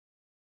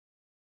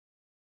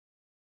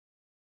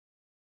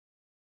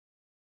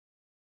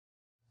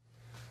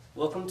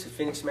Welcome to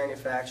Phoenix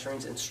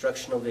Manufacturing's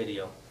instructional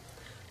video.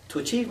 To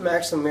achieve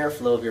maximum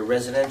airflow of your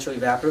residential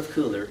evaporative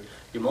cooler,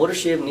 your motor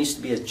sheave needs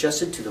to be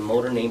adjusted to the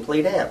motor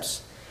nameplate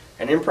amps.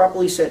 An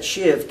improperly set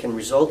sheave can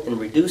result in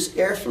reduced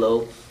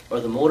airflow, or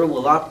the motor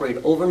will operate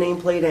over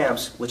nameplate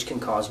amps, which can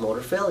cause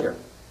motor failure.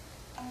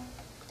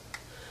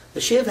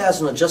 The sheave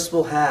has an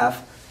adjustable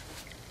half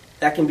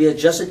that can be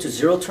adjusted to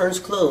 0 turns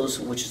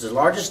closed, which is the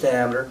largest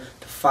diameter,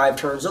 to 5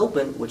 turns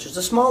open, which is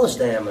the smallest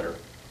diameter.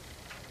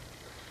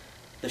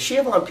 The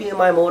sheave on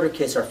PMI motor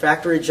kits are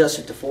factory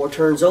adjusted to 4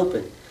 turns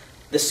open.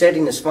 This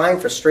setting is fine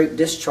for straight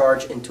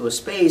discharge into a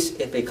space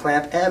if a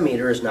clamp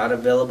ammeter is not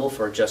available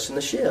for adjusting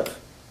the sheave.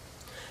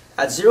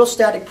 At 0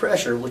 static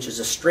pressure, which is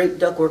a straight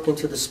ductwork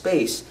into the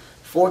space,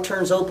 4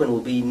 turns open will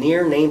be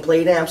near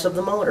nameplate amps of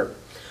the motor.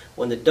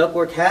 When the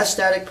ductwork has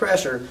static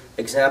pressure,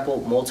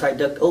 example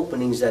multi-duct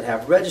openings that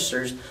have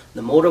registers,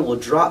 the motor will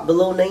drop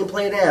below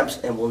nameplate amps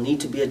and will need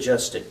to be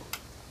adjusted.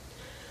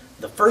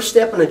 The first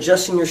step in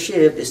adjusting your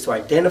sheave is to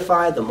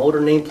identify the motor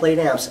nameplate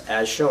amps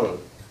as shown.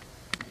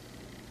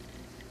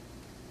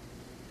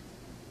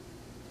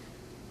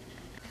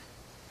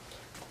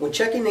 When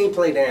checking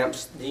nameplate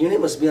amps, the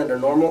unit must be under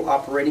normal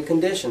operating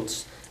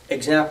conditions.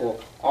 Example,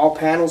 all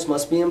panels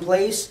must be in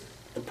place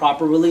and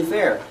proper relief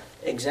air.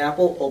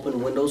 Example,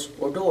 open windows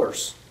or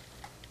doors.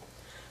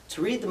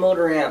 To read the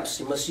motor amps,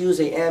 you must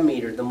use a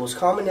ammeter. The most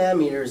common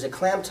ammeter is a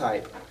clamp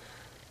type.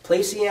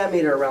 Place the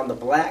ammeter around the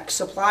black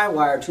supply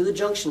wire to the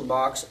junction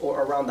box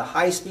or around the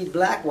high-speed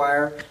black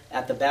wire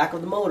at the back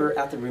of the motor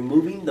after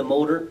removing the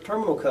motor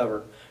terminal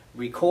cover.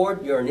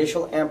 Record your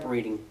initial amp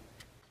reading.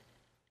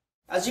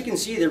 As you can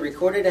see, the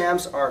recorded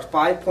amps are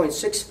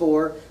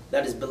 5.64,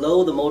 that is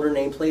below the motor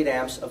nameplate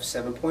amps of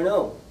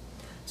 7.0.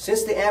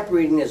 Since the amp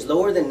reading is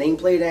lower than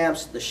nameplate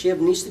amps, the sheave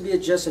needs to be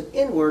adjusted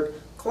inward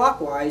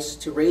clockwise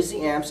to raise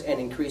the amps and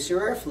increase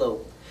your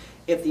airflow.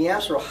 If the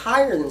amps are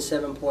higher than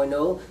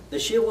 7.0, the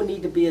sheave will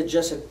need to be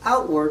adjusted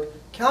outward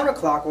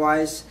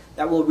counterclockwise.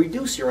 That will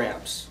reduce your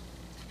amps.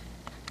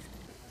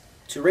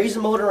 To raise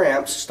the motor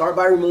amps, start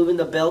by removing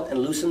the belt and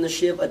loosen the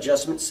sheave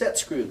adjustment set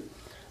screw.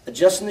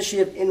 Adjusting the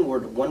sheave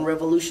inward 1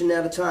 revolution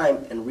at a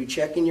time and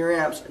rechecking your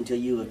amps until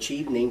you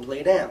achieve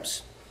nameplate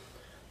amps.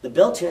 The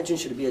belt tension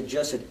should be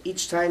adjusted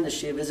each time the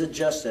sheave is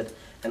adjusted,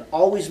 and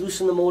always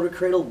loosen the motor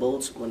cradle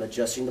bolts when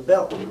adjusting the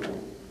belt.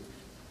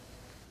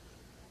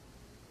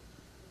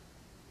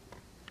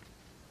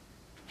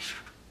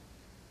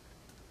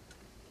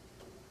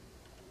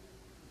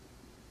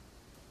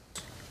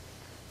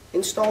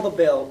 Install the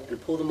belt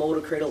and pull the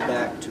motor cradle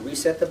back to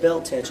reset the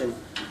belt tension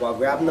while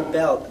grabbing the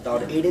belt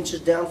about 8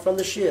 inches down from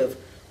the sheave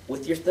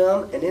with your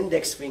thumb and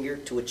index finger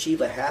to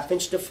achieve a 1/2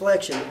 inch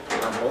deflection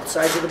on both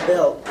sides of the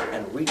belt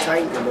and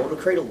retighten your motor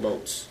cradle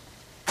bolts.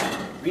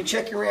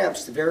 Recheck your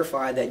amps to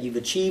verify that you've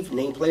achieved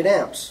nameplate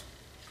amps.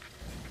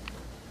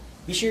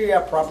 Be sure you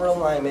have proper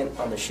alignment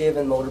on the sheave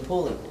and motor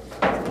pulley.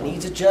 If it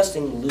needs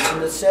adjusting, loosen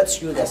the set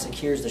screw that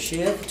secures the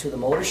sheave to the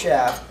motor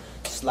shaft.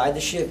 Slide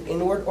the sheave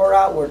inward or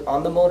outward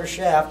on the motor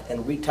shaft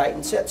and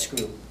retighten set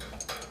screw.